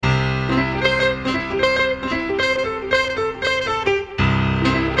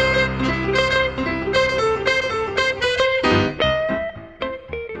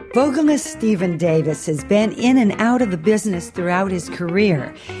Vocalist Stephen Davis has been in and out of the business throughout his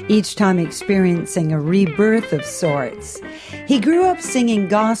career, each time experiencing a rebirth of sorts. He grew up singing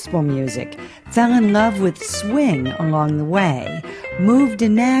gospel music, fell in love with swing along the way, moved to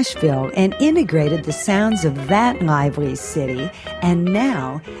Nashville and integrated the sounds of that lively city, and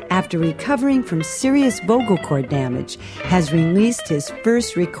now, after recovering from serious vocal cord damage, has released his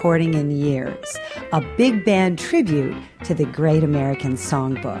first recording in years, a big band tribute to the Great American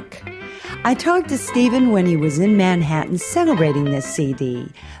Songbook. I talked to Stephen when he was in Manhattan celebrating this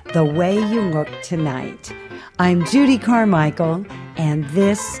CD, The Way You Look Tonight. I'm Judy Carmichael, and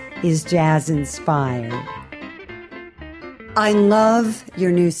this is Jazz Inspired. I love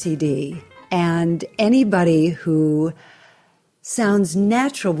your new CD, and anybody who sounds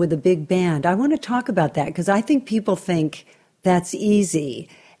natural with a big band, I want to talk about that because I think people think that's easy.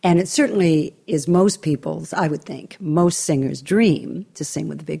 And it certainly is most people's, I would think, most singers' dream to sing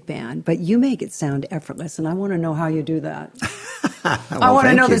with a big band. But you make it sound effortless, and I want to know how you do that. Well, I want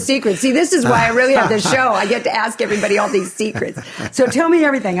to know you. the secrets. See, this is why I really have this show. I get to ask everybody all these secrets. So tell me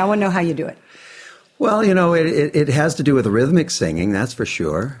everything. I want to know how you do it. Well, you know, it has to do with rhythmic singing, that's for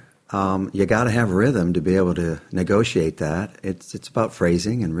sure. You got to have rhythm to be able to negotiate that. It's about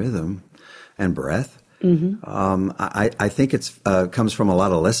phrasing and rhythm and breath. Mm-hmm. I think it's comes from a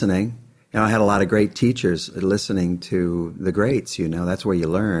lot of listening. You know, I had a lot of great teachers listening to the greats. You know, that's where you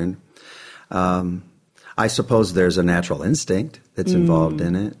learn. I suppose there's a natural instinct that's involved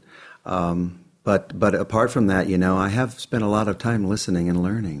in it. But apart from that, you know, I have spent a lot of time listening and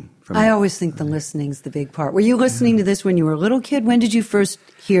learning. I always think the listening's the big part. Were you listening to this when you were a little kid? When did you first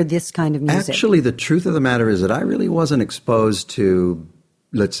hear this kind of music? Actually, the truth of the matter is that I really wasn't exposed to,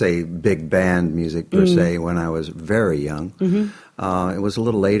 let's say, big band music per se when I was very young. Mm-hmm. It was a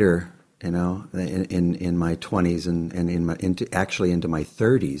little later, you know, in my 20s and into my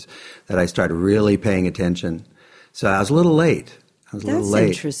 30s that I started really paying attention. So I was a little late. That's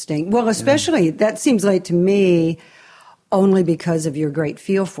interesting. Well, especially, that seems late to me only because of your great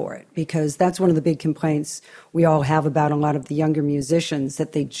feel for it, because that's one of the big complaints we all have about a lot of the younger musicians,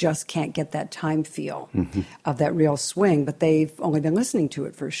 that they just can't get that time feel of that real swing, but they've only been listening to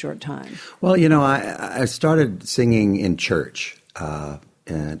it for a short time. Well, you know, I started singing in church, and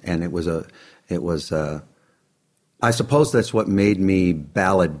it was I suppose that's what made me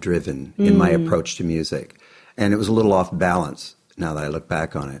ballad-driven in my approach to music, and it was a little off balance. Now that I look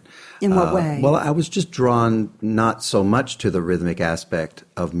back on it. In what way? Well, I was just drawn not so much to the rhythmic aspect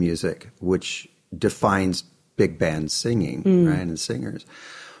of music, which defines big band singing, right, and singers.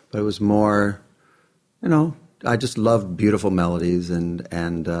 But it was more, you know, I just loved beautiful melodies and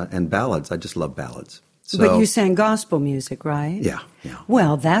ballads. I just love ballads. So, but you sang gospel music, right? Yeah.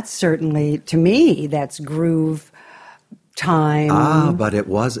 Well, that's certainly, to me, that's groove time. But it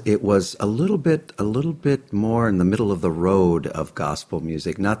was a little bit more in the middle of the road of gospel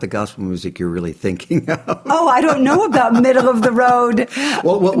music, not the gospel music you're really thinking of. Oh, I don't know about middle of the road.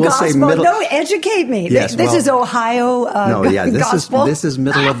 We'll gospel. say middle. No, educate me. Yes, this is Ohio gospel. This is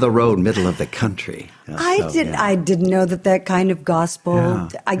middle of the road, middle of the country. I didn't know that kind of gospel. Yeah.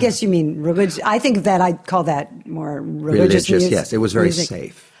 I guess you mean religious. I think of that. I call that more religious music. Yes, it was very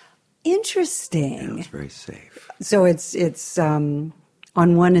safe. Interesting. Yeah, it was very safe. So it's on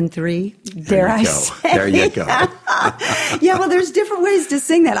 1 and 3, dare I say. There you go. Yeah, well, there's different ways to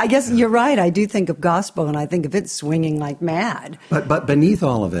sing that. I guess you're right. I do think of gospel, and I think of it swinging like mad. But beneath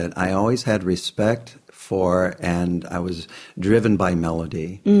all of it, I always had respect for, and I was driven by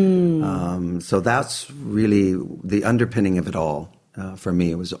melody. So that's really the underpinning of it all. For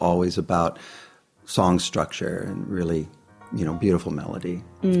me, it was always about song structure and really, you know, beautiful melody.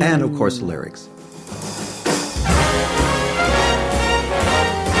 And, of course, lyrics.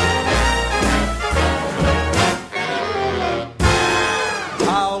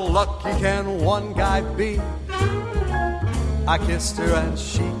 How lucky can one guy be? I kissed her and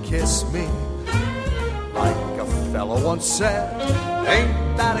she kissed me. Like a fellow once said,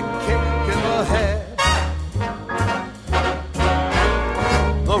 ain't that a kick in the head?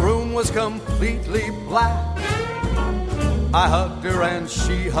 The room was completely black. I hugged her and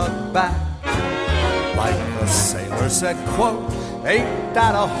she hugged back. Like the sailor said, quote, ain't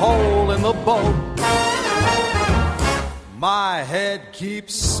that a hole in the boat? My head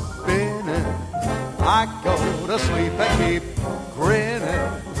keeps spinning. I go to sleep and keep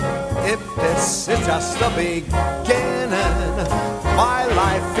grinning. If this is just the beginning, my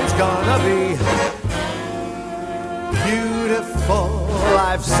life is gonna be beautiful.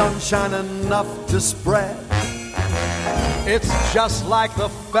 I've sunshine enough to spread. It's just like the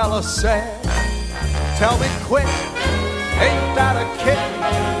fella said. Tell me quick, ain't that a kick?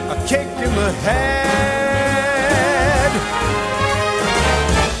 a kick in the head.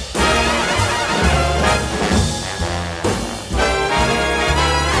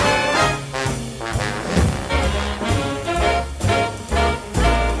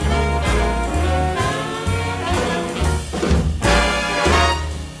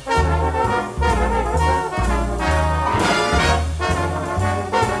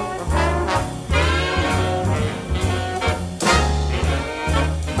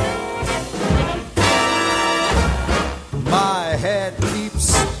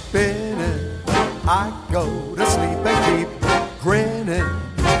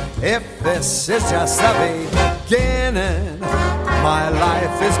 This is just the beginning. My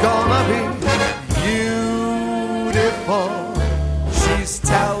life is gonna be beautiful. She's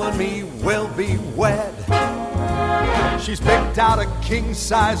telling me we'll be wed. She's picked out a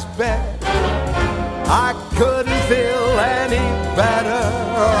king-size bed. I couldn't feel any better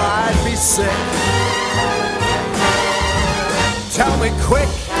or I'd be sick. Tell me quick,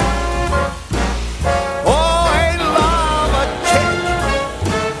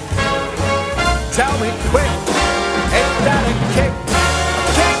 tell me quick, ain't that a kick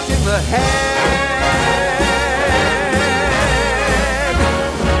in the head?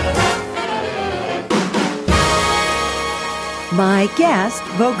 My guest,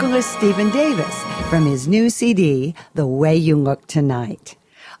 vocalist Stephen Davis, from his new CD, The Way You Look Tonight.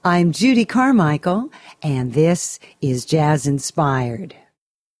 I'm Judy Carmichael, and this is Jazz Inspired.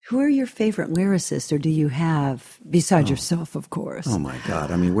 Who are your favorite lyricists, or do you have, besides yourself, of course? Oh, my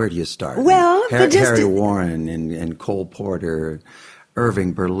God. I mean, where do you start? Well, Harry Warren and Cole Porter,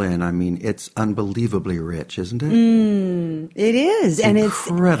 Irving Berlin. I mean, it's unbelievably rich, isn't it? It is. It's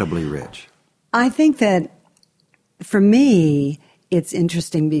incredibly rich. I think that, for me, it's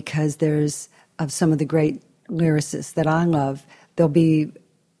interesting because there's, of some of the great lyricists that I love, they'll be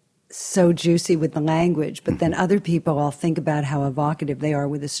so juicy with the language, but then other people, I'll think about how evocative they are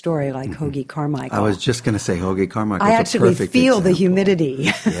with a story, like Hoagy Carmichael. I was just going to say Hoagy Carmichael. I actually feel the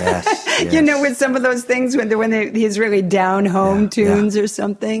humidity. Yes. You know, with some of those things when he's really down home tunes or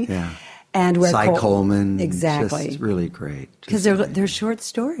something. Yeah. And where Cy Coleman. Exactly. It's really great. Because they're short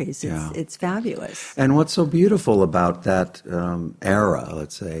stories. It's fabulous. And what's so beautiful about that era,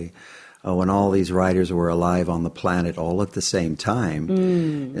 let's say, when all these writers were alive on the planet all at the same time,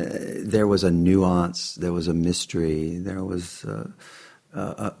 there was a nuance, there was a mystery, there was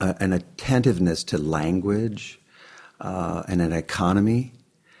an attentiveness to language and an economy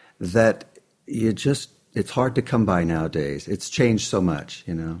that it's hard to come by nowadays. It's changed so much,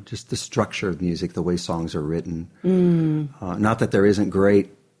 you know, just the structure of music, the way songs are written. Not that there isn't great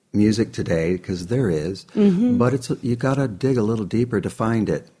music today, because there is, but you got to dig a little deeper to find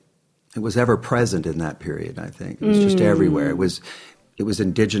it. It was ever present in that period, I think. It was just everywhere. It was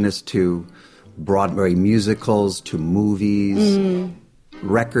indigenous to Broadway musicals, to movies,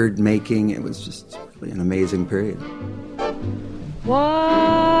 record making. It was just really an amazing period.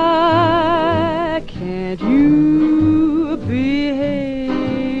 Why can't you behave?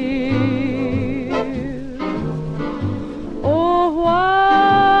 Oh,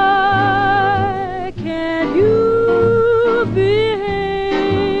 why can't you behave?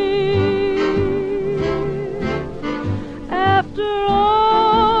 After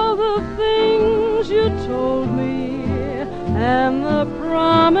all the things you told me and the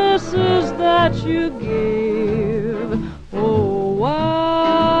promises that you gave, oh, why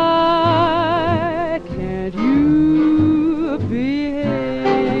can't you behave?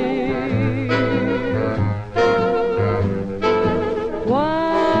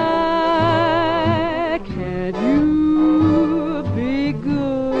 Why can't you be good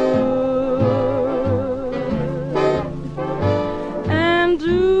and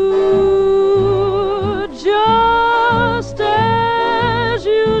do just as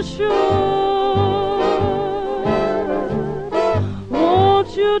you should?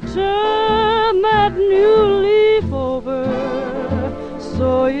 Won't you turn that new leaf over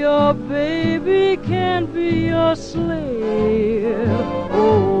so your baby can be your slave?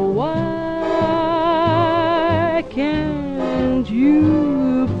 Oh, why can't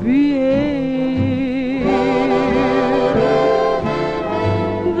you behave?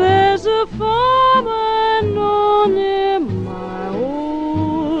 There's a farm I know near my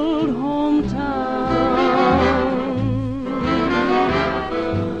old hometown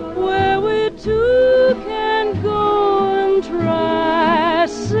where we two can go and try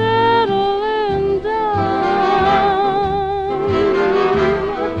settling down.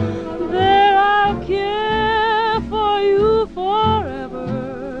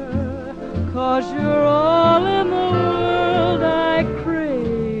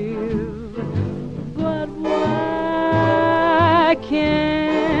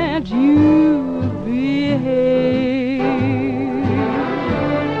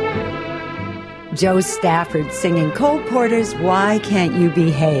 Joe Stafford singing Cole Porter's Why Can't You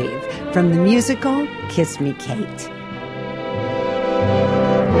Behave from the musical Kiss Me, Kate.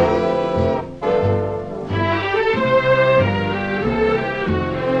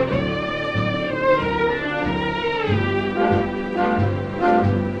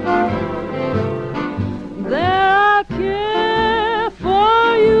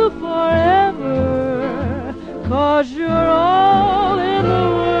 You're all in the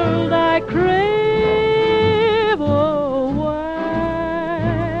world I crave. Oh,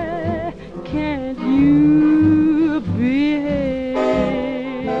 why can't you behave?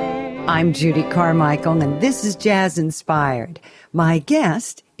 I'm Judy Carmichael, and this is Jazz Inspired. My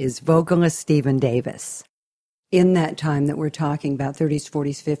guest is vocalist Stephen Davis. In that time that we're talking about, 30s,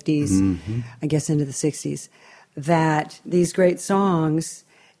 40s, 50s, I guess into the 60s, that these great songs,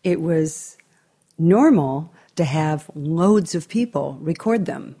 it was normal to have loads of people record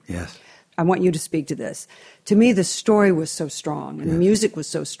them. Yes. I want you to speak to this. To me, the story was so strong and the music was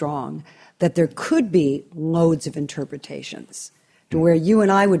so strong that there could be loads of interpretations to where you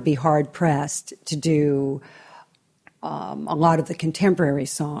and I would be hard-pressed to do a lot of the contemporary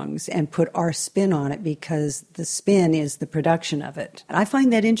songs and put our spin on it because the spin is the production of it. And I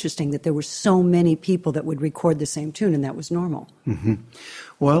find that interesting that there were so many people that would record the same tune and that was normal. Mm-hmm.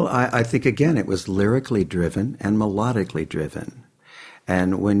 Well, I think, again, it was lyrically driven and melodically driven.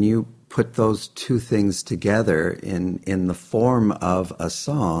 And when you put those two things together in the form of a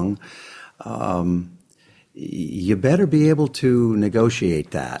song, you better be able to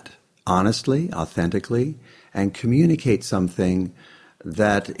negotiate that honestly, authentically, and communicate something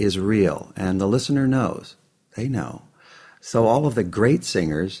that is real. And the listener knows. They know. So all of the great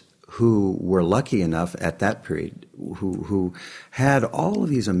singers who were lucky enough at that period, who had all of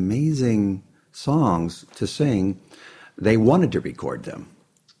these amazing songs to sing, they wanted to record them.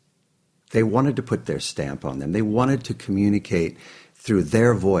 They wanted to put their stamp on them. They wanted to communicate through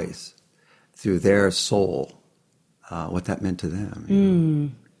their voice, through their soul, what that meant to them. You know?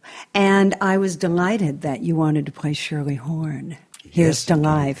 And I was delighted that you wanted to play Shirley Horn. Here's to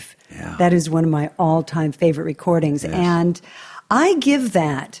Life. Yeah. That is one of my all-time favorite recordings. Yes. And I give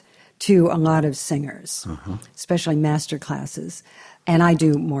that to a lot of singers, especially master classes. And I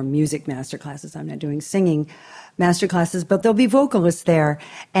do more music master classes. I'm not doing singing master classes, but there'll be vocalists there.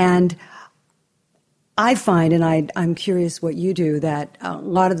 And I find, and I'm curious what you do, that a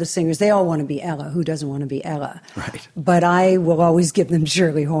lot of the singers, they all want to be Ella. Who doesn't want to be Ella? Right. But I will always give them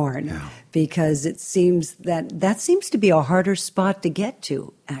Shirley Horn. Yeah. Because it seems that seems to be a harder spot to get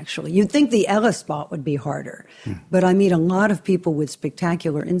to, actually. You'd think the Ella spot would be harder. But I meet a lot of people with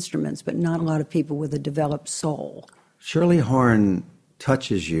spectacular instruments, but not a lot of people with a developed soul. Shirley Horn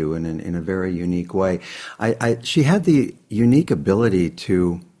touches you in a very unique way. She had the unique ability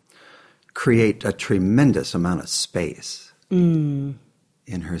to create a tremendous amount of space in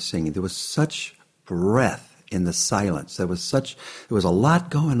her singing. There was such breath in the silence. There was a lot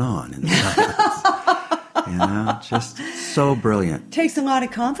going on in the silence. You know, just so brilliant. It takes a lot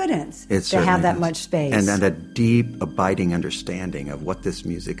of confidence It to have that does. much space. And a deep, abiding understanding of what this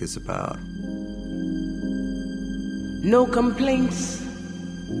music is about. No complaints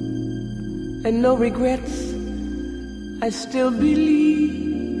and no regrets. I still believe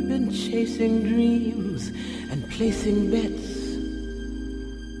in chasing dreams and placing bets.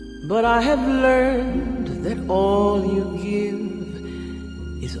 But I have learned that all you give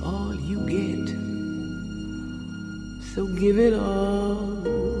is all you get. So give it all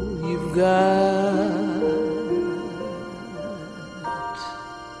you've got.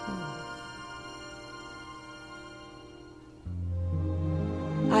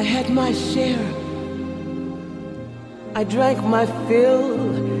 I had my share. I drank my fill.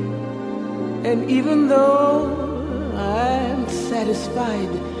 And even though I'm satisfied,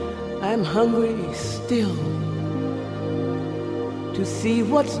 I'm hungry still to see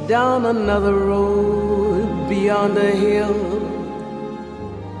what's down another road beyond a hill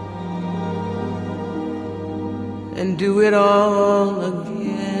and do it all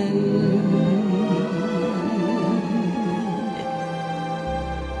again.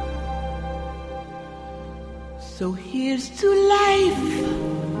 So here's to life.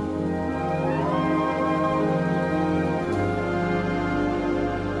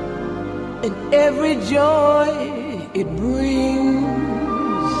 And every joy it brings.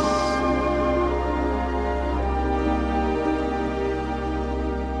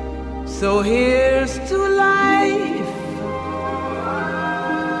 So here's to life.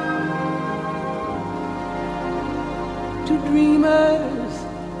 To dreamers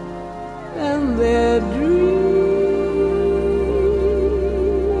and their dreams.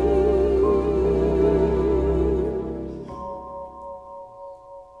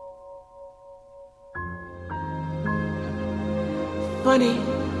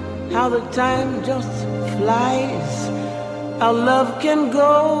 how the time just flies, how love can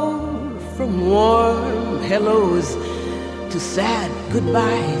go from warm hellos to sad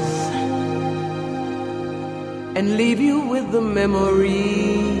goodbyes, and leave you with the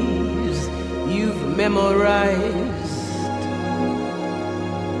memories you've memorized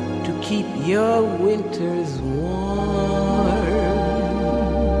to keep your winters warm.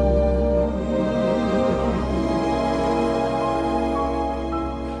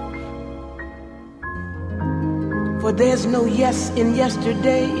 For there's no yes in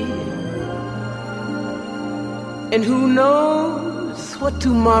yesterday, and who knows what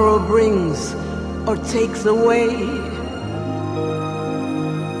tomorrow brings or takes away.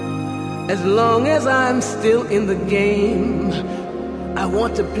 As long as I'm still in the game, I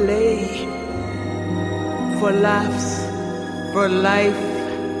want to play for laughs, for life,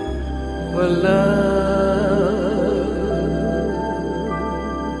 for love.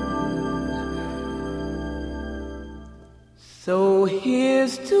 So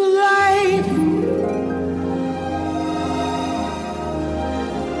here's to life,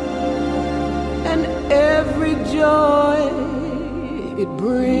 and every joy it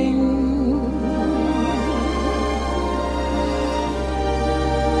brings.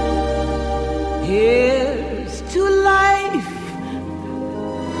 Here's to life,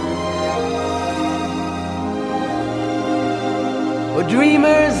 for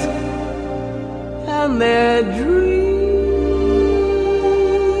dreamers and their dreams.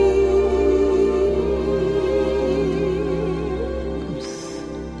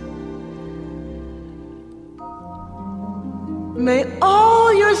 May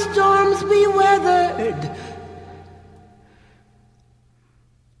all your storms be weathered,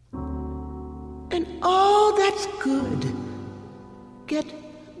 and all that's good get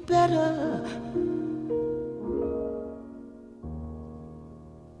better.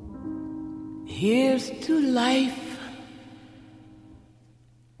 Here's to life,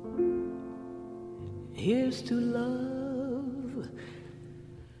 here's to love,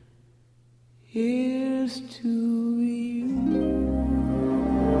 here's to you.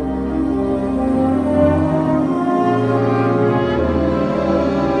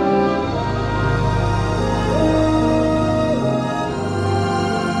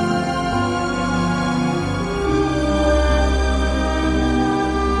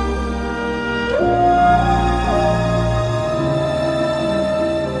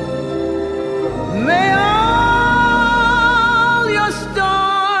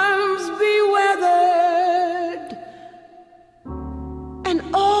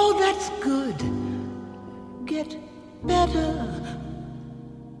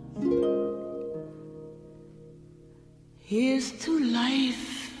 Here's to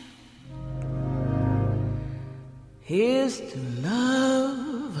life, here's to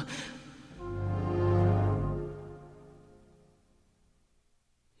love,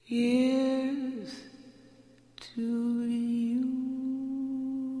 here's to you.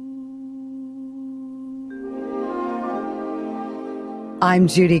 I'm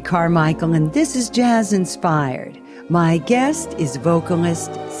Judy Carmichael, and this is Jazz Inspired. My guest is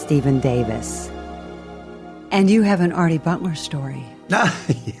vocalist Stephen Davis. And you have an Artie Butler story. Yeah.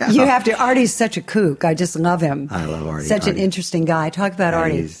 You have to. Artie's such a kook. I just love him. I love Artie. Such an interesting guy. Talk about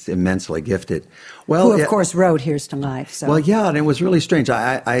Artie. He's immensely gifted. Well, who, of course, wrote Here's to Life. So. Well, yeah, and it was really strange.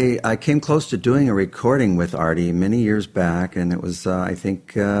 I came close to doing a recording with Artie many years back, and it was, I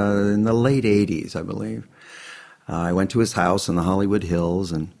think, in the late 80s, I believe. I went to his house in the Hollywood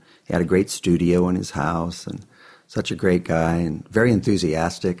Hills, and he had a great studio in his house, and such a great guy, and very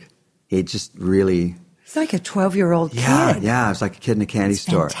enthusiastic. He just really... He's like a 12-year-old kid. Yeah, it's like a kid in a candy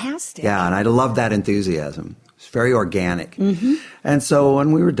store. Fantastic. Yeah, and I love that enthusiasm. It's very organic. Mm-hmm. And so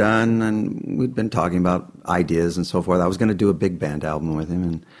when we were done, and we'd been talking about ideas and so forth, I was going to do a big band album with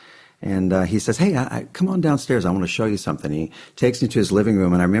him, and he says, "Hey, come on downstairs. I want to show you something." He takes me to his living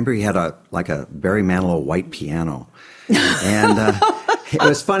room, and I remember he had a Barry Manilow white piano, and it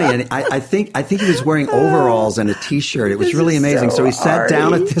was funny. And I think he was wearing overalls and a T-shirt. It was really amazing. So he sat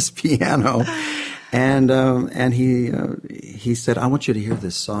down at this piano. And he said, "I want you to hear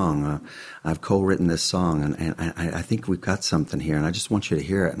this song. I've co-written this song, and I think we've got something here, and I just want you to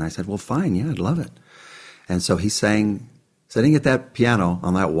hear it." And I said, "Well, fine, yeah, I'd love it." And so he sang, sitting at that piano,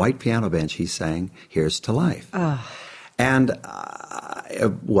 on that white piano bench, he sang "Here's to Life." Oh. And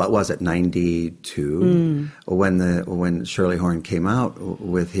what was it, 92, when Shirley Horn came out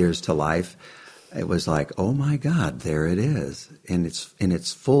with "Here's to Life." it was like, oh my God, there it is in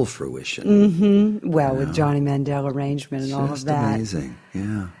its full fruition. Well, with Johnny Mandel arrangement and all of that. Amazing,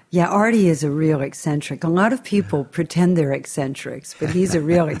 yeah. Yeah, Artie is a real eccentric. A lot of people pretend they're eccentrics, but he's a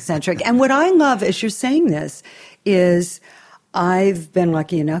real eccentric. And what I love, as you're saying this, is I've been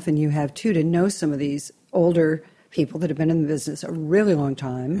lucky enough, and you have too, to know some of these older people that have been in the business a really long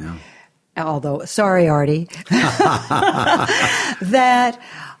time. Yeah. Although, sorry, Artie, that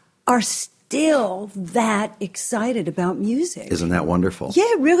are still that excited about music. Isn't that wonderful? Yeah,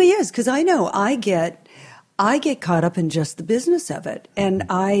 it really is, because I know I get caught up in just the business of it, and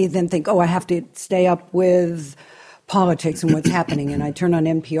I then think, I have to stay up with politics and what's happening, and I turn on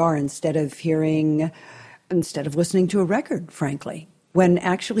NPR instead of listening to a record, frankly, when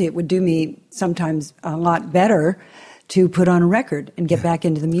actually it would do me sometimes a lot better to put on a record and get back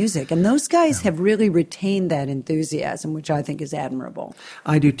into the music. And those guys have really retained that enthusiasm, which I think is admirable.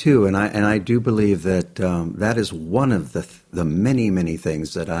 I do too, and I do believe that that is one of the many, many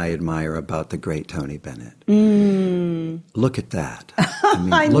things that I admire about the great Tony Bennett. Look at that. I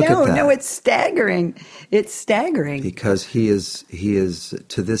mean, I look know. at that. No, it's staggering. It's staggering. Because he is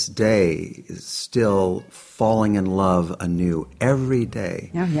to this day still falling in love anew every day.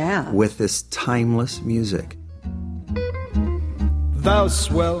 Oh, yeah. With this timeless music. Thou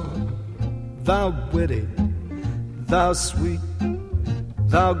swell, thou witty, thou sweet,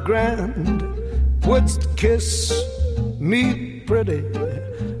 thou grand, wouldst kiss me pretty,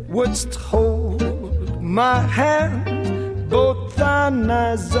 wouldst hold my hand. Both thine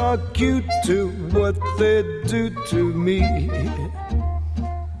eyes are cute to what they do to me.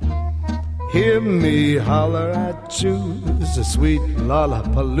 Hear me holler, I choose a sweet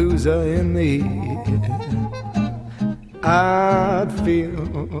Lollapalooza in the I'd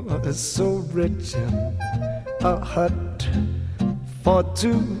feel so rich in a hut for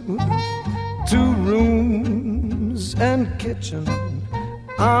two rooms and kitchen.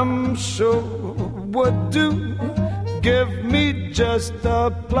 I'm sure would do. Give me just a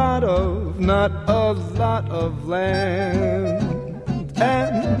plot of, not a lot of land.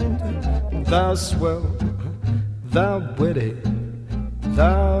 And thou swell, thou witty,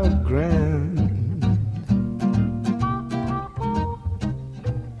 thou grand.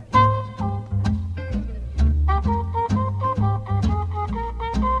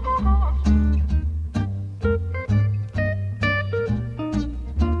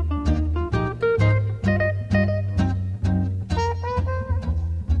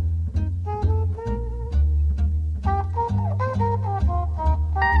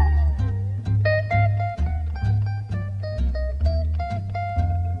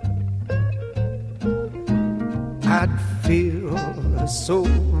 I'd feel so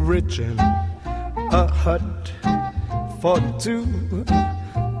rich in a hut for two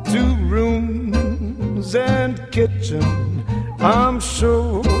rooms and kitchen. I'm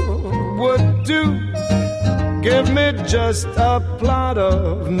sure would do. Give me just a plot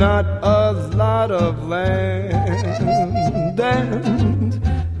of, not a lot of land. And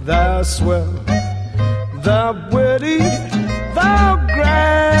thou swell, thou witty, thou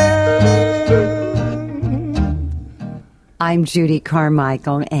grand. I'm Judy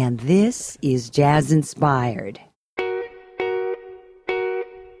Carmichael, and this is Jazz Inspired.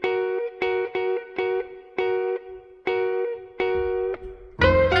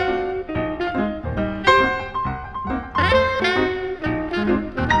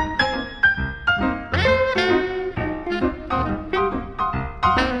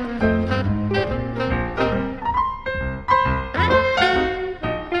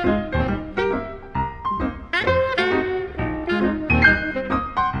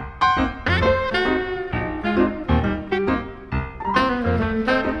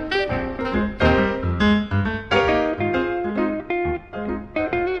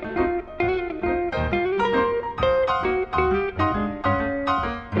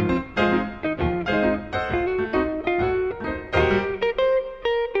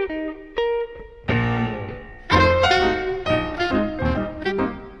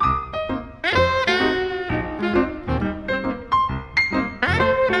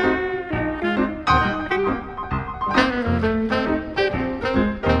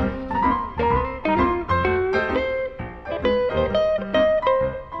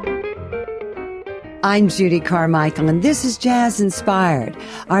 I'm Judy Carmichael, and this is Jazz Inspired.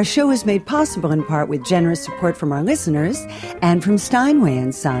 Our show is made possible in part with generous support from our listeners and from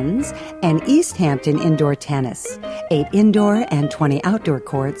Steinway & Sons and East Hampton Indoor Tennis, 8 indoor and 20 outdoor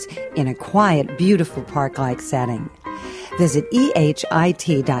courts in a quiet, beautiful park-like setting. Visit ehit.ws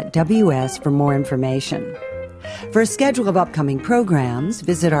for more information. For a schedule of upcoming programs,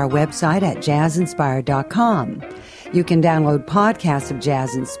 visit our website at jazzinspired.com. You can download podcasts of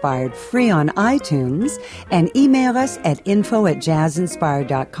Jazz Inspired free on iTunes and email us at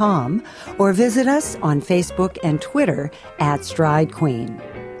info@jazzinspired.com or visit us on Facebook and Twitter at Stride Queen.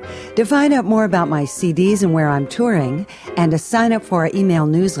 To find out more about my CDs and where I'm touring, and to sign up for our email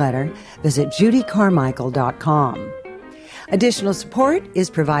newsletter, visit judycarmichael.com. Additional support is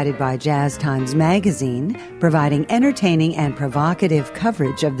provided by Jazz Times Magazine, providing entertaining and provocative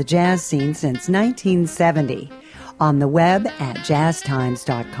coverage of the jazz scene since 1970, on the web at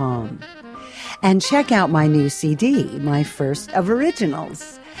jazztimes.com. And check out my new CD, my first of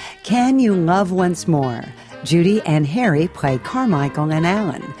originals, Can You Love Once More? Judy and Harry play Carmichael and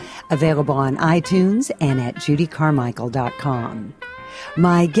Alan, available on iTunes and at judycarmichael.com.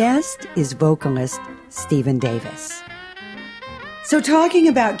 My guest is vocalist Stephen Davis. So talking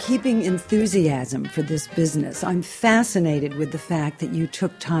about keeping enthusiasm for this business, I'm fascinated with the fact that you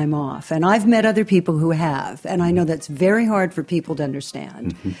took time off. And I've met other people who have, and I know that's very hard for people to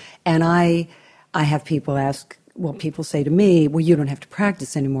understand. Mm-hmm. And I have people ask, well, people say to me, well, you don't have to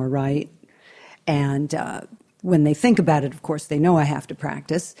practice anymore, right? And when they think about it, of course, they know I have to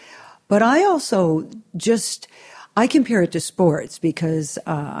practice. But I also I compare it to sports because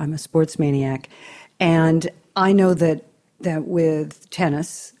I'm a sports maniac. And I know that with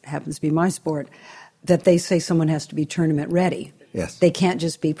tennis, happens to be my sport, that they say someone has to be tournament ready. Yes. They can't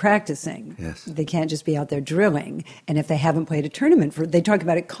just be practicing. Yes. They can't just be out there drilling. And if they haven't played a tournament, they talk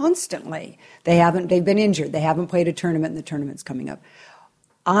about it constantly. They've been injured. They haven't played a tournament, and the tournament's coming up.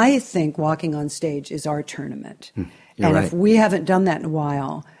 I think walking on stage is our tournament. You're and right. if we haven't done that in a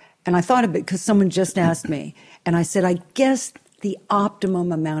while, and I thought of it because someone just asked me, and I said, I guess the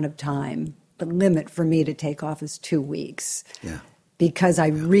optimum amount of time, the limit for me to take off is 2 weeks. Yeah. Because I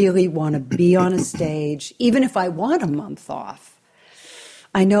really want to be on a stage, even if I want a month off.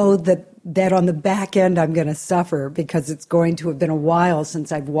 I know that on the back end I'm going to suffer because it's going to have been a while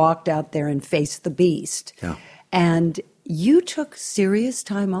since I've walked out there and faced the beast. Yeah. And you took serious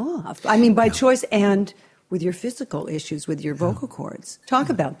time off. I mean, by choice and with your physical issues with your vocal cords. Talk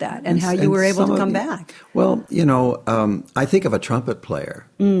about that and how you were able to come back. Well, I think of a trumpet player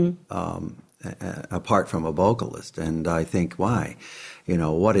apart from a vocalist, and I think, why?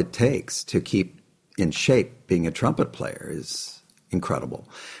 What it takes to keep in shape being a trumpet player is incredible.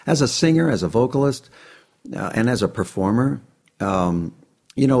 As a singer, as a vocalist, and as a performer,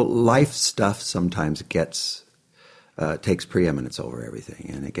 life stuff sometimes takes preeminence over everything,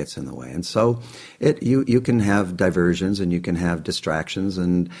 and it gets in the way. And so you can have diversions and you can have distractions,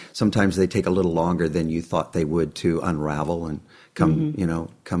 and sometimes they take a little longer than you thought they would to unravel and come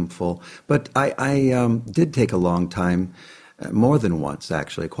full. But I did take a long time, more than once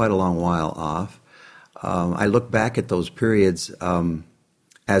actually, quite a long while off. I look back at those periods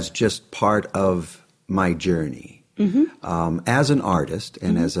as just part of my journey as an artist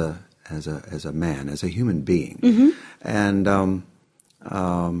and as a man, as a human being. Mm-hmm. And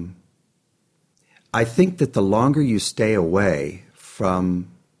I think that the longer you stay away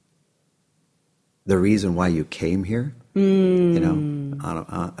from the reason why you came here,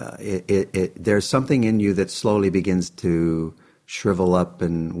 there's something in you that slowly begins to shrivel up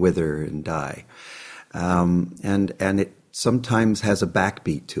and wither and die. And it sometimes has a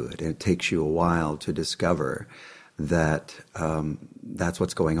backbeat to it, and it takes you a while to discover that that's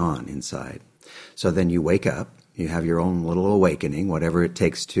what's going on inside. So then you wake up, you have your own little awakening, whatever it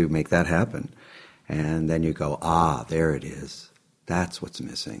takes to make that happen, and then you go, there it is. That's what's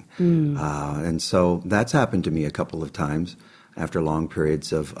missing. And so that's happened to me a couple of times after long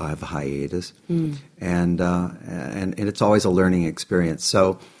periods of hiatus, and it's always a learning experience.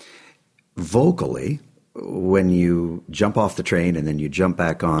 So vocally, when you jump off the train and then you jump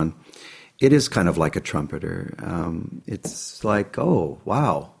back on, it is kind of like a trumpeter. It's like, oh,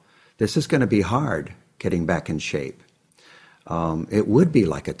 wow, this is going to be hard getting back in shape. It would be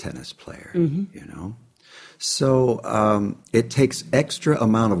like a tennis player, So it takes extra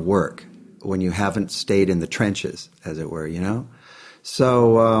amount of work when you haven't stayed in the trenches, as it were,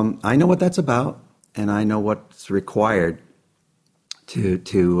 So I know what that's about, and I know what's required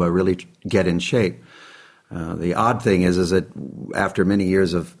to really get in shape. The odd thing is that after many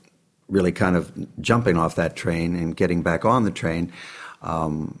years of really kind of jumping off that train and getting back on the train,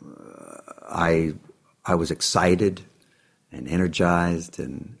 I was excited and energized,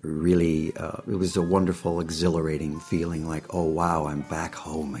 and really it was a wonderful, exhilarating feeling like, oh, wow, I'm back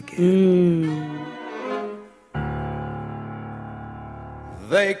home again.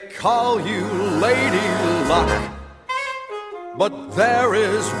 They call you Lady Luck, but there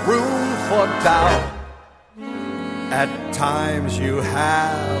is room for doubt. At times you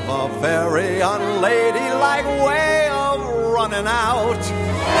have a very unladylike way of running out.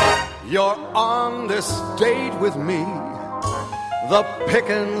 You're on this date with me. The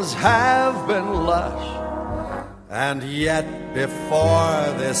pickings have been lush. And yet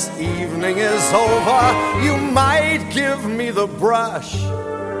before this evening is over, you might give me the brush.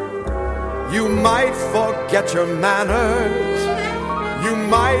 You might forget your manners. You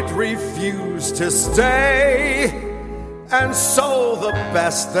might refuse to stay. And so the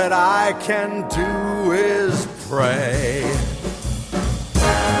best that I can do is pray.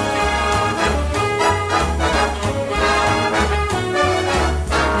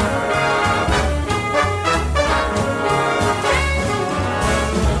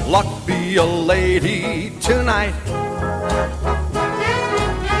 Luck be a lady tonight.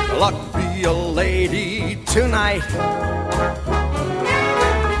 Luck be a lady tonight.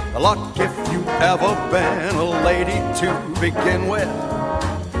 Luck if you've ever been a lady to begin with.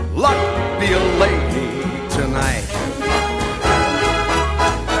 Luck be a lady tonight.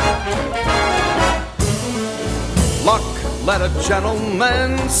 Luck, let a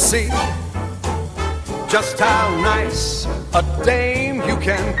gentleman see just how nice a dame you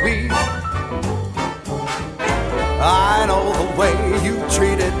can be. I know the way you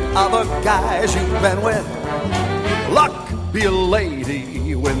treated other guys you've been with. Luck, be a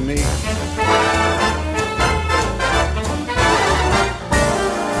lady with me.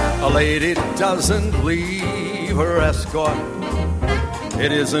 A lady doesn't leave her escort.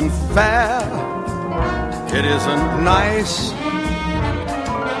 It isn't fair. It isn't nice.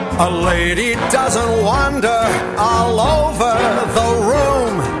 A lady doesn't wander all over the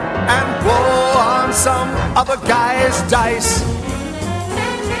room and blow on some other guy's dice.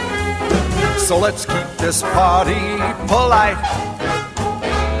 So let's keep this party polite.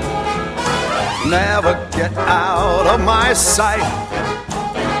 Never get out of my sight.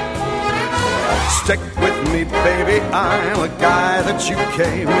 Stick with me, baby, I'm a guy that you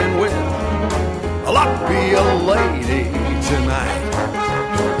came in with. Luck be a lady tonight.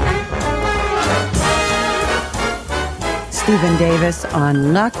 Stephen Davis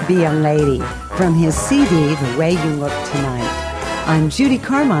on Luck Be a Lady from his CD, The Way You Look Tonight. I'm Judy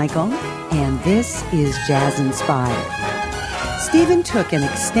Carmichael, and this is Jazz Inspired. Stephen took an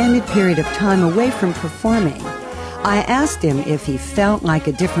extended period of time away from performing. I asked him if he felt like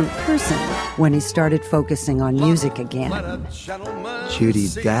a different person when he started focusing on music again. Judy,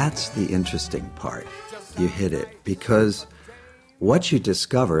 that's the interesting part. You hit it. Because what you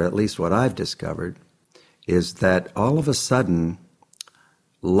discover, at least what I've discovered, is that all of a sudden,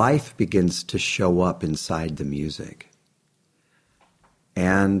 life begins to show up inside the music.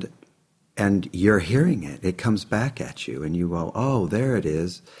 And you're hearing it. It comes back at you, and you go, oh, there it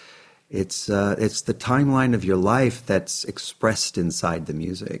is. It's the timeline of your life that's expressed inside the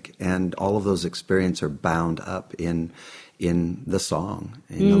music, and all of those experiences are bound up in the song,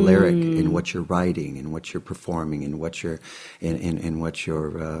 in the lyric, in what you're writing, in what you're performing, in what you're in what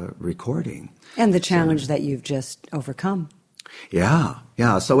you're recording, and the challenge that you've just overcome. Yeah.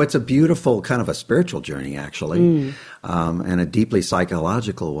 So it's a beautiful kind of a spiritual journey, actually, and a deeply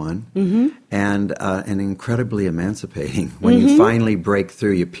psychological one, and incredibly emancipating. When you finally break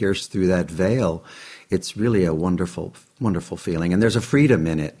through, you pierce through that veil, it's really a wonderful, wonderful feeling. And there's a freedom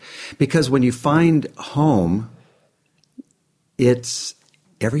in it. Because when you find home,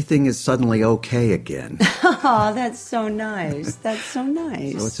 everything is suddenly okay again. Oh, that's so nice. That's so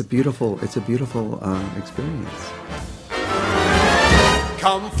nice. So it's a beautiful experience.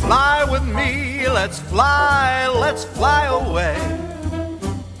 Come fly with me, let's fly away.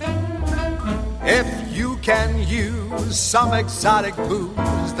 If you can use some exotic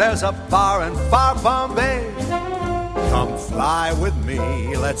booze, there's a bar in far Bombay. Come fly with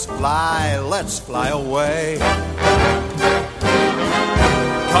me, let's fly away.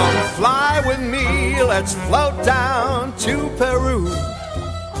 Come fly with me, let's float down to Peru.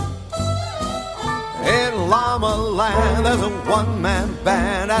 In Llama Land, there's a one-man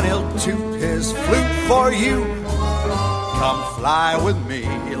band, and he'll toot his flute for you. Come fly with me,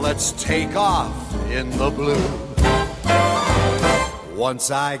 let's take off in the blue.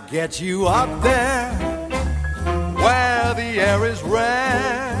 Once I get you up there, where the air is rarefied,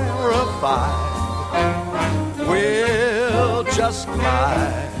 we'll just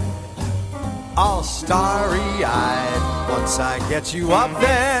fly, all starry-eyed. Once I get you up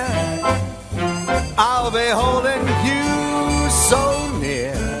there, I'll be holding you so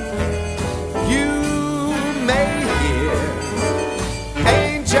near. You may hear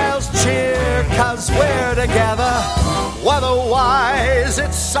angels cheer, 'cause we're together. Weatherwise,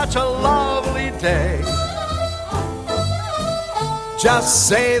 it's such a lovely day. Just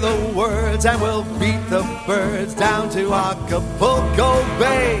say the words and we'll beat the birds down to Acapulco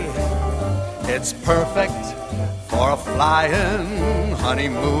Bay. It's perfect for a flying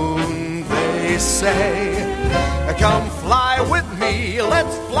honeymoon, they say. Come fly with me,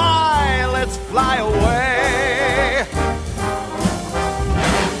 let's fly away.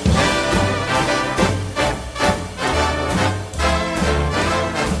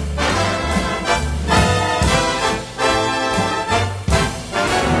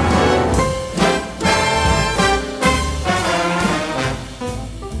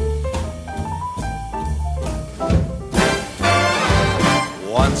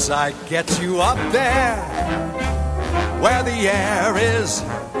 Once I get you up there, where the air is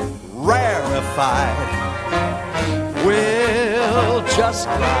rarefied, we'll just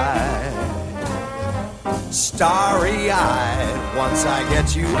glide, starry-eyed. Once I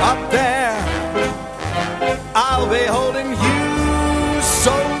get you up there, I'll be holding you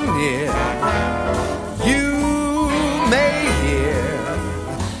so near. You may hear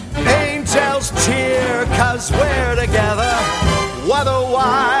angels cheer, 'cause we're together.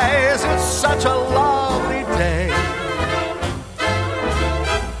 Weather-wise, it's such a lovely day.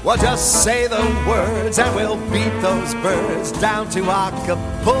 Well, just say the words and we'll beat those birds down to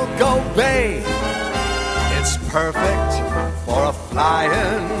Acapulco Bay. It's perfect for a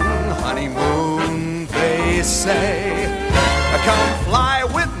flying honeymoon, they say. Come fly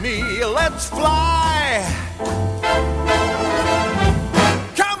with me, let's fly.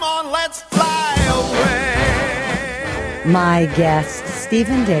 Come on, let's fly away. My guest,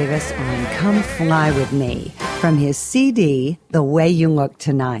 Stephen Davis, on Come Fly With Me, from his CD, The Way You Look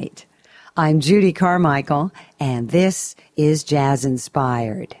Tonight. I'm Judy Carmichael, and this is Jazz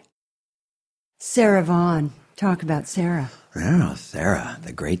Inspired. Sarah Vaughan. Talk about Sarah. Yeah, Sarah,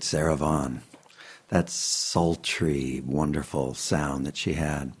 the great Sarah Vaughan. That sultry, wonderful sound that she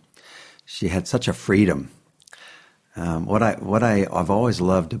had. She had such a freedom. What I've always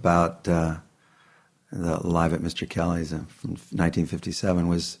loved about the Live at Mr. Kelly's from 1957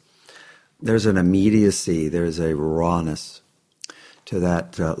 was there's an immediacy, there's a rawness to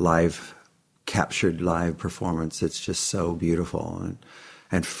that captured live performance. It's just so beautiful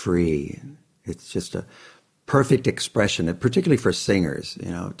and free. It's just a perfect expression, particularly for singers.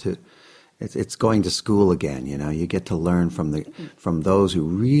 It's going to school again. You get to learn from those who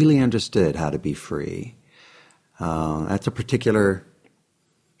really understood how to be free. That's a particular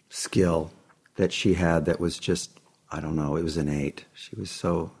skill that she had that was just, I don't know, it was innate. She was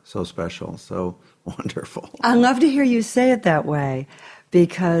so special, so wonderful. I love to hear you say it that way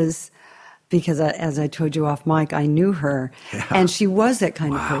because as I told you off mic, I knew her, and she was that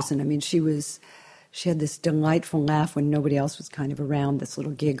kind of person. I mean, she had this delightful laugh when nobody else was kind of around, this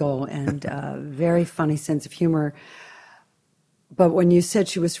little giggle, and a very funny sense of humor. But when you said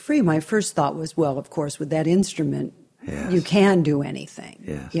she was free, my first thought was, well, of course, with that instrument, yes, you can do anything.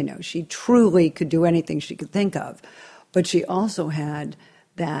 Yes. She truly could do anything she could think of. But she also had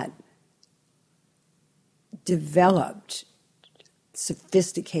that developed,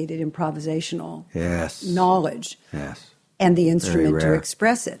 sophisticated improvisational knowledge, and the instrument to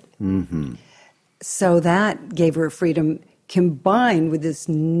express it. Mm-hmm. So that gave her freedom combined with this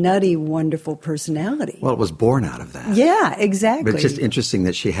nutty, wonderful personality. Well, it was born out of that. Yeah, exactly. But it's just interesting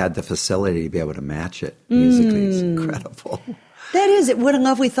that she had the facility to be able to match it musically. It's incredible. That is it. What a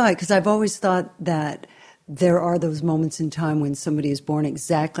lovely thought, because I've always thought that there are those moments in time when somebody is born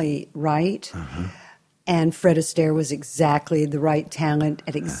exactly right. Uh-huh. And Fred Astaire was exactly the right talent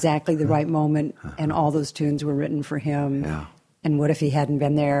at exactly the right moment, and all those tunes were written for him. Yeah. And what if he hadn't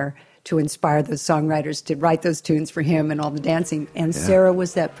been there to inspire those songwriters to write those tunes for him and all the dancing? And Sarah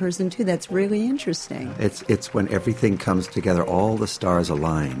was that person too. That's really interesting. It's when everything comes together, all the stars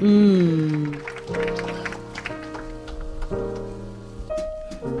align.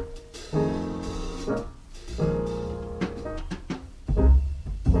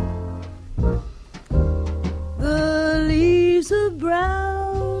 The leaves of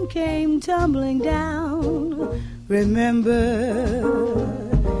brown came tumbling down, remember,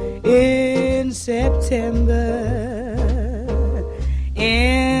 in September,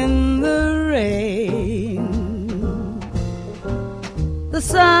 in the rain. The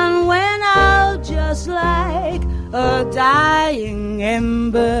sun went out just like a dying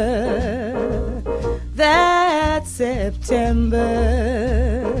ember that September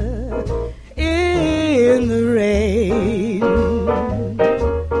in the rain.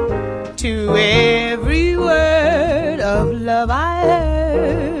 To every word of love I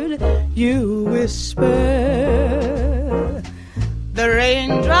heard you whisper, the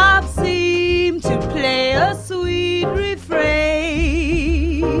raindrops seem to play a sweet refrain.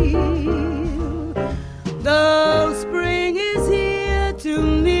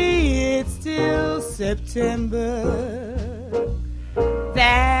 September,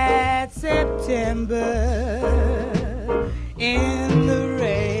 that September in the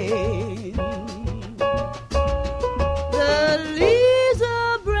rain. The leaves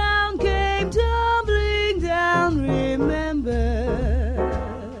of brown came tumbling down, remember,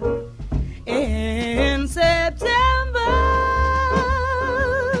 in September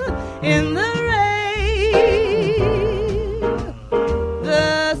in the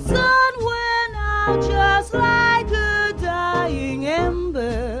just like a dying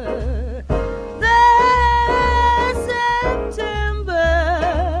ember. There's September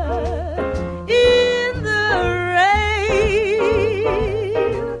in the rain.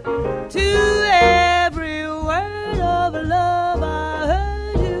 To every word of love I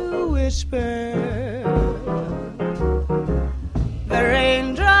heard you whisper. The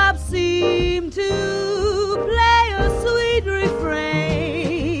raindrops seem to play a sweet refrain.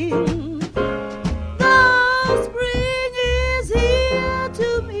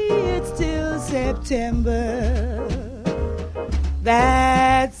 September,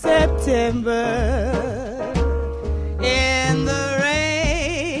 that September in the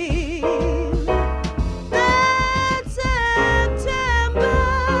rain, that September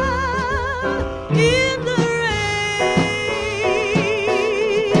in the rain.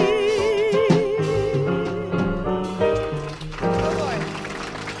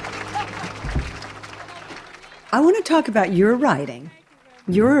 I want to talk about your writing,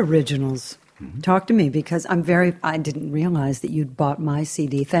 your originals. Talk to me, because I didn't realize that you'd bought my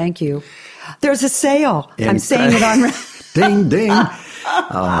CD. Thank you. There's a sale. I'm saying it on... Ding, ding.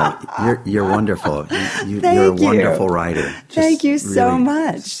 You're wonderful. You're a wonderful writer. Thank you so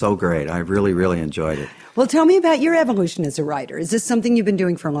much. So great. I really, really enjoyed it. Well, tell me about your evolution as a writer. Is this something you've been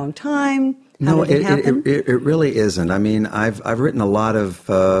doing for a long time? No, it really isn't. I mean, I've written a lot of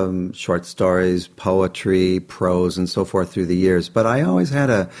short stories, poetry, prose, and so forth through the years, but I always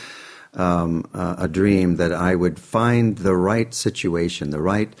had a dream that I would find the right situation, the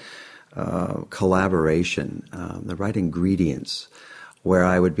right collaboration, the right ingredients, where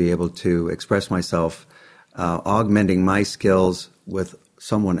I would be able to express myself, augmenting my skills with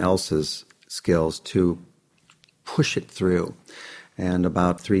someone else's skills to push it through. And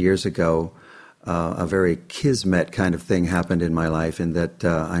about 3 years ago, a very kismet kind of thing happened in my life, in that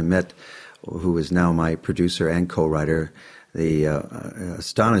I met who is now my producer and co-writer, the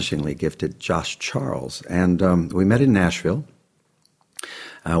astonishingly gifted Josh Charles. And we met in Nashville.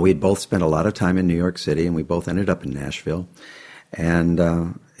 We had both spent a lot of time in New York City, and we both ended up in Nashville. And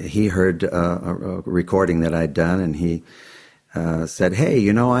he heard a recording that I'd done, and he said, "Hey,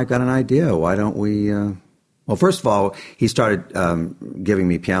 I've got an idea. Why don't we..." Well, first of all, he started giving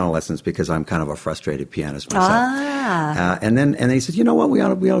me piano lessons, because I'm kind of a frustrated pianist myself. And then he said, "You know what? We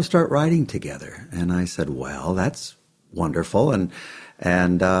ought to start writing together." And I said, "Well, that's wonderful." And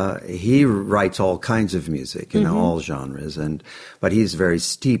he writes all kinds of music, all genres, but he's very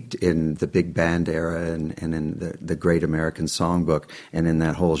steeped in the big band era and in the Great American Songbook and in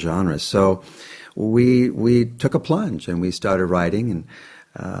that whole genre. So we took a plunge and we started writing, and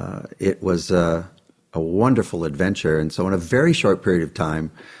it was a wonderful adventure. And so in a very short period of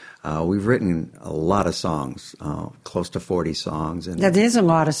time, we've written a lot of songs, close to 40 songs. And that is a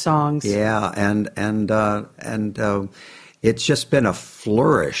lot of songs. Yeah, and it's just been a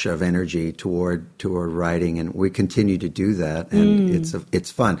flourish of energy toward writing, and we continue to do that, and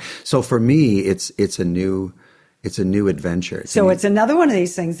it's fun. So for me, it's a new adventure. So it's another one of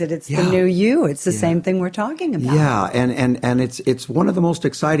these things that it's the new you. It's the same thing we're talking about. Yeah, and it's one of the most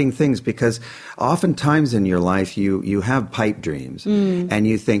exciting things, because oftentimes in your life you have pipe dreams, and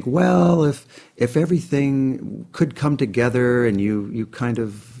you think, well, if everything could come together, and you kind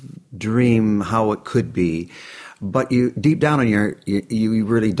of dream how it could be, but you deep down in you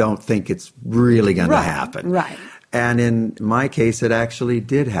really don't think it's really going to happen. Right. And in my case, it actually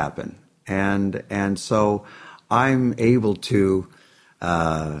did happen, and so I'm able to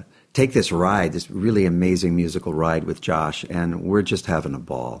take this ride, this really amazing musical ride with Josh, and we're just having a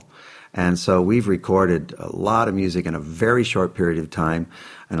ball. And so we've recorded a lot of music in a very short period of time,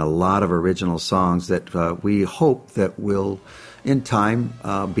 and a lot of original songs that we hope that will, in time,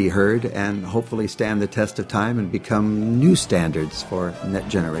 be heard and hopefully stand the test of time and become new standards for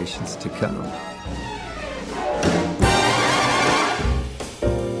generations to come.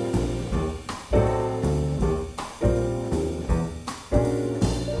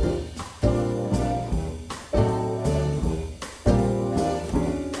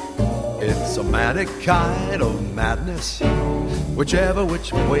 It's a manic kind of madness, whichever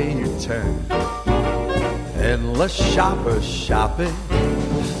which way you turn. Endless shoppers shopping,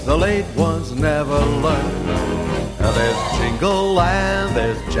 the late ones never learn. There's jingle and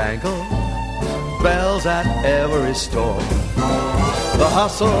there's jangle, bells at every store. The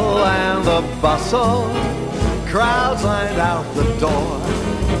hustle and the bustle, crowds lined out the door.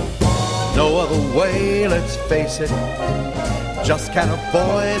 No other way, let's face it, just can't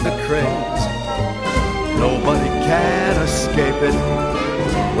avoid the craze. Nobody can escape it,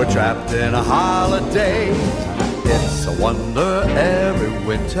 we're trapped in a holiday. It's a wonder every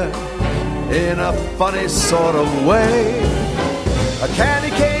winter, in a funny sort of way. A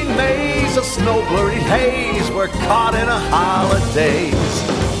candy cane maze, a snow-blurry haze, we're caught in a holidays.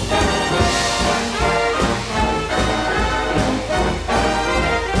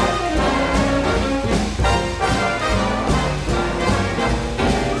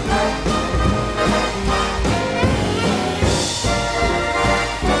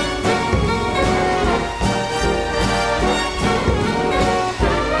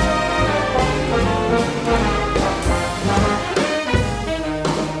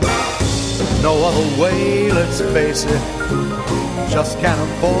 No other way, let's face it, just can't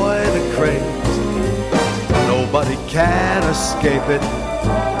avoid the craze. Nobody can escape it,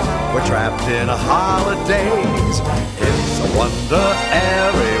 we're trapped in a holidays. It's a wonder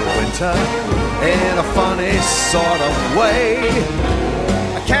every winter, in a funny sort of way.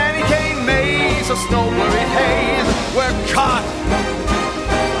 A candy cane maze, a snow-blurry haze, we're caught,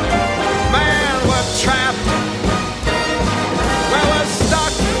 man, we're trapped, well, we're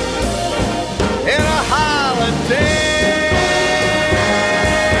stuck in a holiday.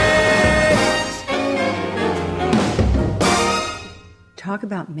 Talk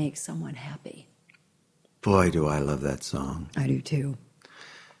about make someone happy. Boy, do I love that song. I do too.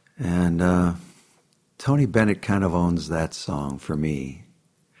 And Tony Bennett kind of owns that song for me.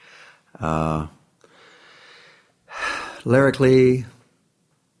 Lyrically,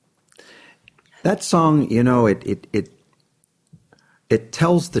 that song, you know, it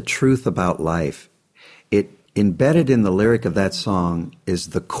tells the truth about life. It embedded in the lyric of that song is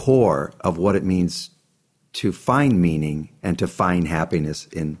the core of what it means to find meaning and to find happiness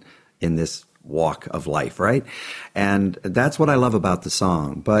in this walk of life, right? And that's what I love about the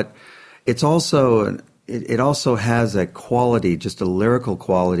song. But it's also it also has a quality, just a lyrical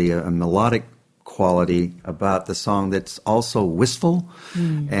quality, a melodic quality about the song that's also wistful,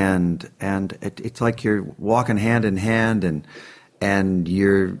 and it's like you're walking hand in hand, and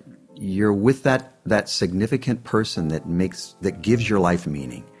you're with that significant person that gives your life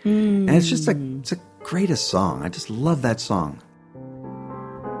meaning, and it's just it's the greatest song. I just love that song.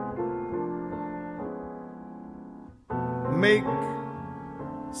 Make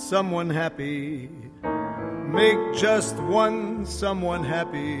someone happy. Make just one someone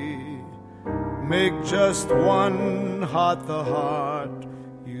happy. Make just one heart the heart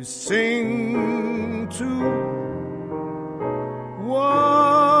you sing to.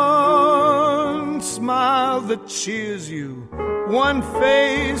 One smile that cheers you. One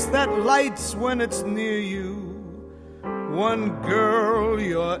face that lights when it's near you. One girl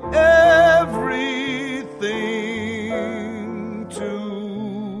you're everything to.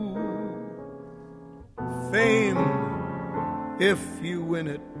 Fame, if you win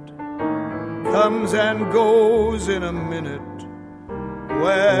it, comes and goes in a minute.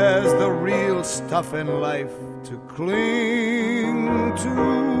 Where's the real stuff in life to cling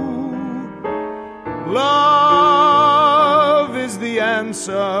to? Love is the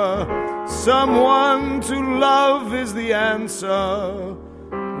answer. Someone to love is the answer.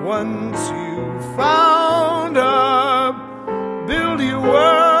 Once you've found her, build your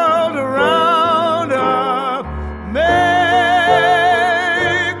world around her. Make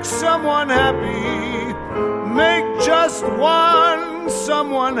someone happy. Make just one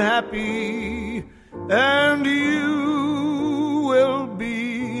someone happy, and you will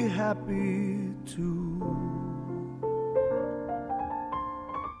be happy too.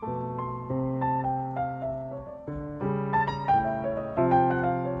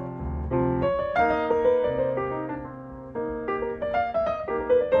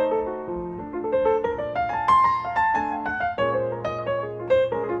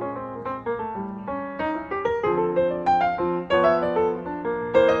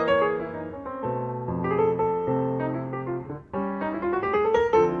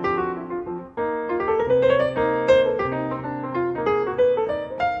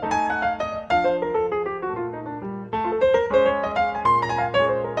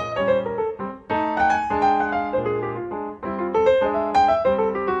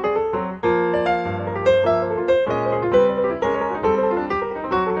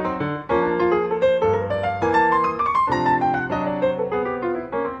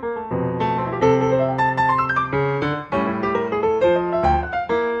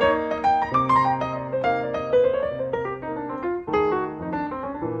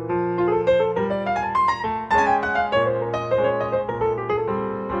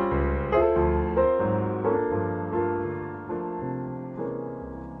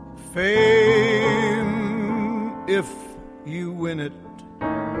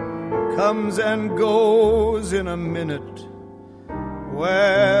 comes and goes in a minute.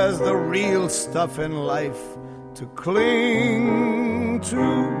 Where's the real stuff in life to cling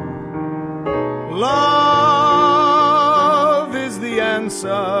to? Love is the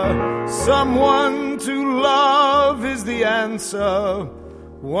answer. Someone to love is the answer.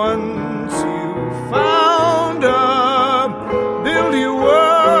 Once you've found her, build your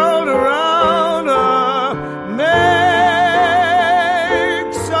world around her.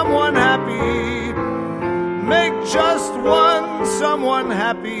 Make someone happy. Make just one someone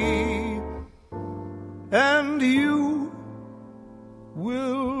happy. And you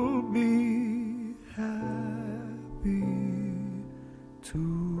will be happy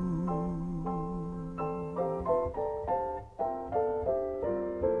too.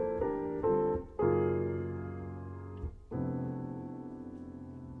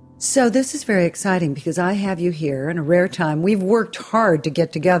 So this is very exciting because I have you here in a rare time. We've worked hard to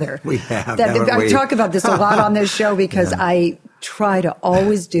get together. We have, I talk about this a lot on this show because I try to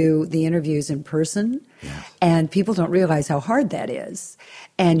always do the interviews in person, and people don't realize how hard that is.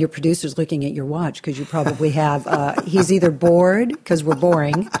 And your producer's looking at your watch because you probably have, he's either bored because we're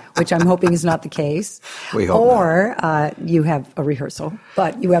boring, which I'm hoping is not the case, We hope or you have a rehearsal,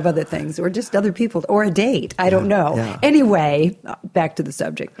 but you have other things, or just other people, or a date. I don't know. Yeah. Anyway, back to the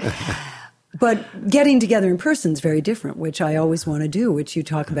subject. But getting together in person is very different, which I always want to do, which you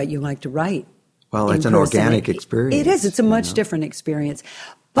talk about you like to write. Well, it's in an person. organic experience. It is. It's a much different experience.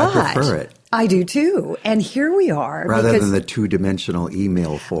 But I prefer it. I do too. And here we are. Rather because, than the two-dimensional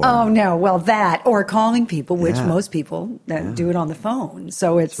email form. Oh, no. Well, that, or calling people, which Yeah. most people do it on the phone.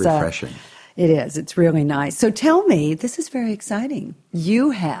 So it's refreshing. It is. It's really nice. So tell me, this is very exciting.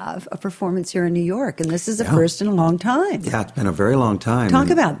 You have a performance here in New York, and this is a first in a long time. Yeah, it's been a very long time. Talk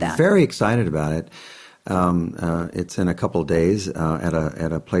and about that. Very excited about it. It's in a couple of days at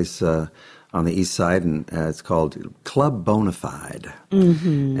a place on the east side, and it's called Club Bonafide.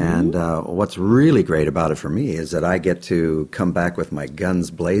 Mm-hmm. And what's really great about it for me is that I get to come back with my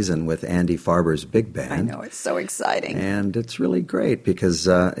guns blazing with Andy Farber's big band. I know, it's so exciting. And it's really great because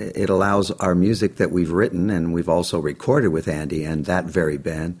it allows our music that we've written and we've also recorded with Andy and that very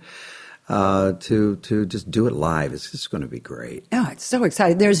band to just do it live. It's just going to be great. Oh, it's so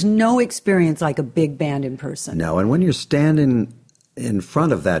exciting. There's no experience like a big band in person. No, and when you're standing in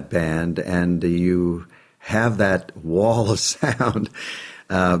front of that band and you have that wall of sound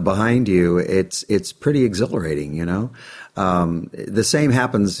behind you, it's pretty exhilarating, you know. The same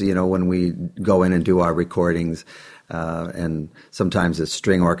happens, you know, when we go in and do our recordings, and sometimes the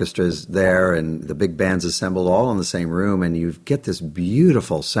string orchestra's there and the big band's assembled all in the same room, and you get this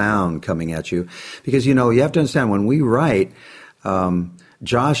beautiful sound coming at you. Because, you know, you have to understand, when we write,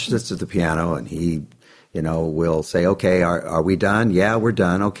 Josh sits at the piano and he, you know, we'll say, okay, are we done? Yeah, we're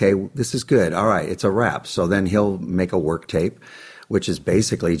done. Okay, this is good. All right, it's a wrap. So then he'll make a work tape, which is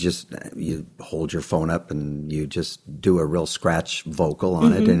basically just you hold your phone up and you just do a real scratch vocal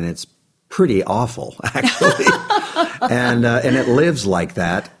on it, and it's pretty awful, actually. And it lives like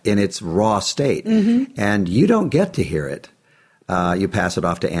that in its raw state. And you don't get to hear it. You pass it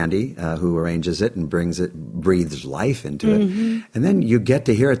off to Andy, who arranges it and breathes life into it. And then you get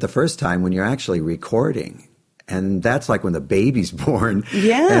to hear it the first time when you're actually recording. And that's like when the baby's born.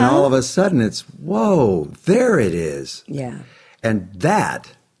 Yeah. And all of a sudden it's, whoa, there it is. Yeah. And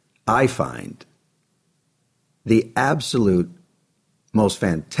that, I find, the absolute most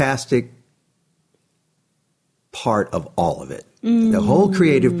fantastic part of all of it. The whole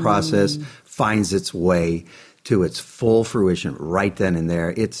creative process finds its way to its full fruition right then and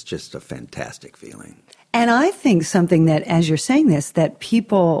there. It's just a fantastic feeling. And I think something that, as you're saying this, that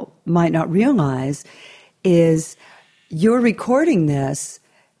people might not realize is you're recording this,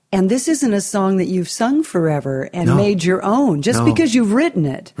 and this isn't a song that you've sung forever and made your own just because you've written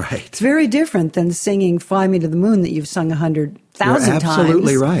it. Right. It's very different than singing Fly Me to the Moon that you've sung 100,000 times. You're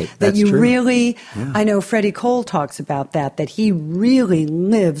absolutely right. That That's you true. really, Yeah. I know Freddie Cole talks about that he really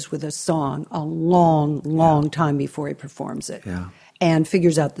lives with a song a long time before he performs it. Yeah. And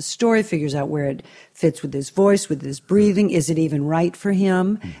figures out the story, figures out where it fits with his voice, with his breathing. Is it even right for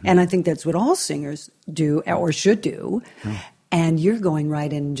him? And I think that's what all singers do or should do. And you're going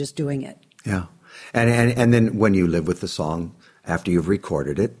right in and just doing it. Yeah. And then when you live with the song after you've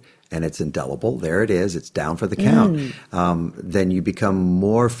recorded it and it's indelible, there it is, it's down for the count, then you become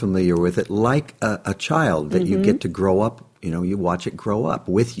more familiar with it like a child that you get to grow up. You know, you watch it grow up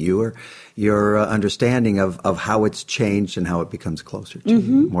with you, or your understanding of how it's changed and how it becomes closer to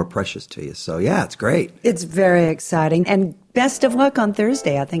you, more precious to you. So, yeah, it's great. It's very exciting. And best of luck on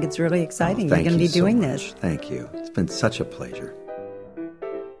Thursday. I think it's really exciting. You're Thank going to you be doing so this. much. Thank you. It's been such a pleasure.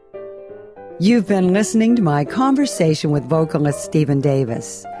 You've been listening to my conversation with vocalist Stephen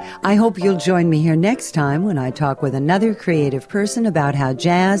Davis. I hope you'll join me here next time when I talk with another creative person about how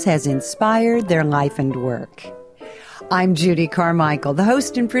jazz has inspired their life and work. I'm Judy Carmichael, the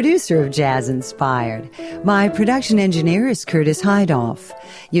host and producer of Jazz Inspired. My production engineer is Curtis Heidoff.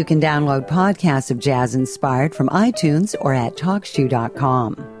 You can download podcasts of Jazz Inspired from iTunes or at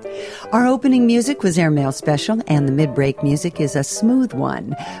TalkShoe.com. Our opening music was Airmail Special, and the mid-break music is a smooth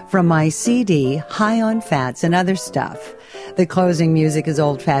one from my CD, High on Fats and Other Stuff. The closing music is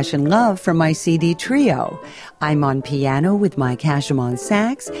Old Fashioned Love from my CD Trio. I'm on piano with Mike Hashem on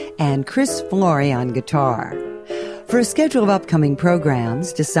sax and Chris Flory on guitar. For a schedule of upcoming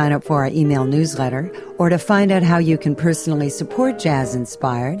programs, to sign up for our email newsletter, or to find out how you can personally support Jazz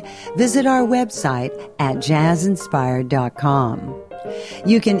Inspired, visit our website at jazzinspired.com.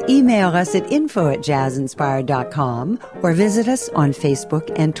 You can email us at info@jazzinspired.com or visit us on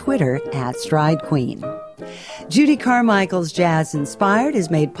Facebook and Twitter at Stride Queen. Judy Carmichael's Jazz Inspired is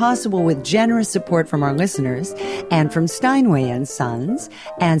made possible with generous support from our listeners and from Steinway & Sons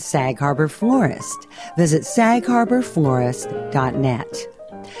and Sag Harbor Florist. Visit sagharborflorist.net.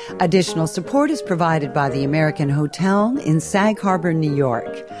 Additional support is provided by the American Hotel in Sag Harbor, New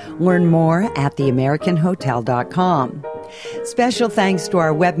York. Learn more at theamericanhotel.com. Special thanks to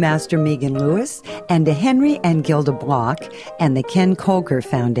our webmaster Megan Lewis and to Henry and Gilda Block and the Ken Colker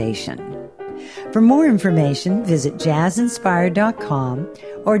Foundation. For more information, visit jazzinspired.com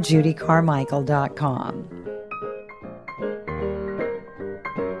or judycarmichael.com.